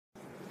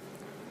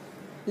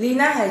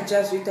Lena has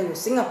just returned to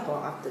Singapore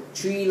after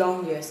 3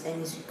 long years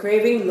and is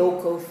craving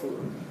local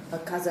food. Her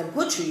cousin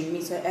Putri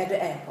meets her at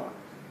the airport.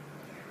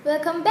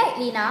 Welcome back,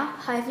 Lena.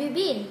 How have you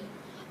been?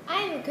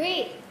 I'm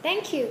great,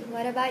 thank you.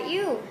 What about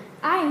you?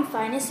 I am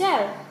fine as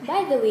well.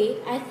 By the way,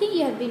 I think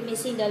you have been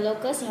missing the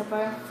local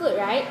Singaporean food,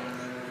 right?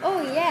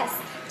 Oh yes,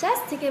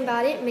 just thinking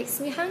about it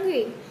makes me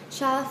hungry.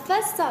 Shall I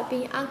first stop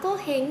being Uncle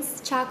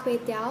Heng's Char Kway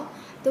Teow,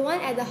 the one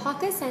at the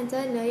hawker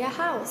centre near your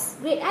house?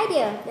 Great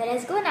idea. Let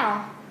us go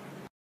now.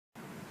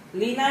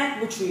 Lena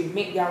and Putri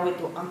make their way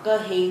to Uncle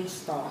Heng's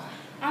store.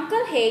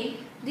 Uncle Heng,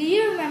 do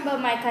you remember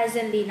my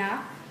cousin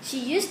Lena? She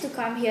used to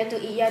come here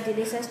to eat your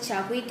delicious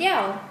char kway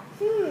teow.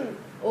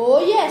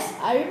 Oh yes,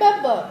 I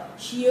remember.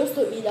 She used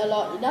to eat a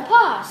lot in the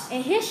past.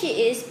 And here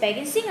she is back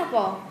in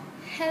Singapore.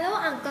 Hello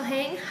Uncle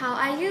Heng, how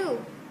are you?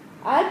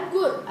 I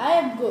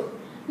am good.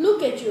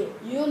 Look at you.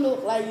 You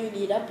look like you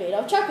need a plate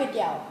of char kway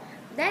teow.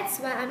 That's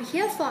what I'm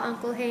here for,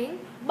 Uncle Heng.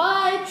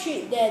 My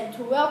treat then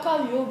to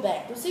welcome you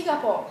back to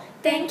Singapore.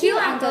 Thank you,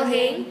 Uncle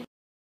Heng.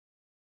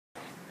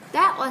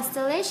 That was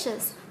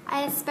delicious.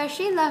 I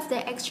especially love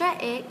the extra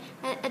egg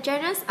and a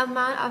generous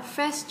amount of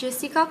fresh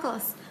juicy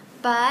cockles.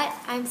 But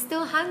I'm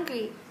still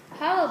hungry.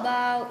 How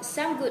about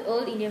some good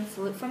old Indian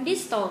food from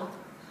this stall?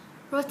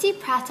 Roti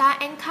prata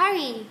and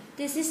curry.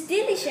 This is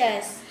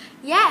delicious.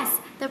 Yes,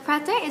 the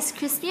prata is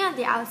crispy on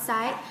the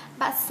outside,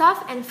 but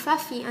soft and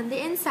fluffy on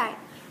the inside.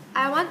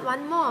 I want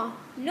one more.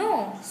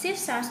 No, save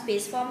some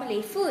space for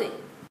Malay food.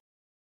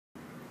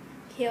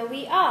 Here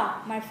we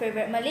are, my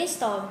favorite Malay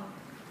stall.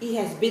 It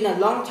has been a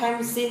long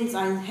time since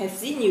I have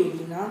seen you,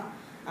 Lena.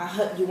 I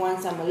heard you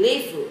want some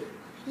Malay food.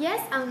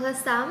 Yes, Uncle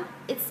Sam,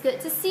 it's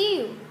good to see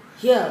you.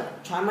 Here,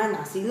 try my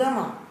nasi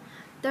lemak.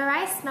 The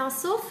rice smells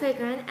so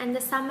fragrant and the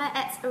sambal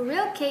adds a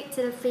real kick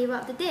to the flavor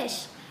of the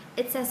dish.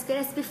 It's as good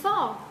as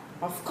before.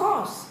 Of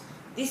course,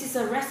 this is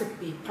a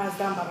recipe passed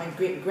down by my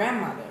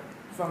great-grandmother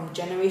from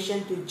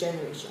generation to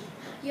generation.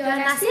 Your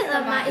nasi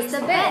lemak is the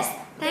best.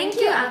 Thank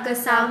you, Uncle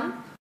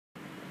Sam.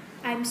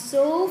 I'm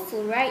so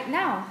full right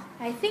now.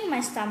 I think my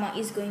stomach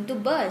is going to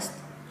burst.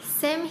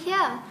 Same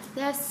here.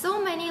 There are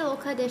so many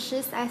local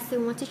dishes I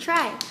still want to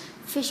try.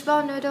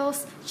 Fishball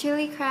noodles,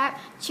 chili crab,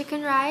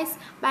 chicken rice,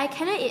 but I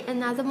cannot eat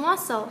another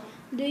morsel.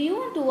 Do you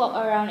want to walk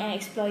around and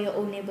explore your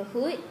own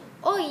neighborhood?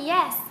 Oh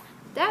yes,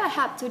 that will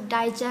help to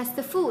digest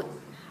the food.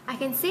 I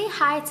can say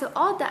hi to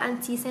all the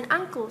aunties and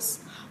uncles.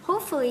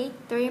 Hopefully,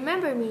 they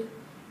remember me.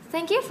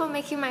 Thank you for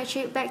making my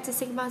trip back to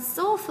Singapore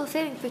so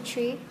fulfilling,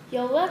 Putri.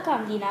 You're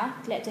welcome, Lena.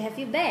 Glad to have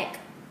you back.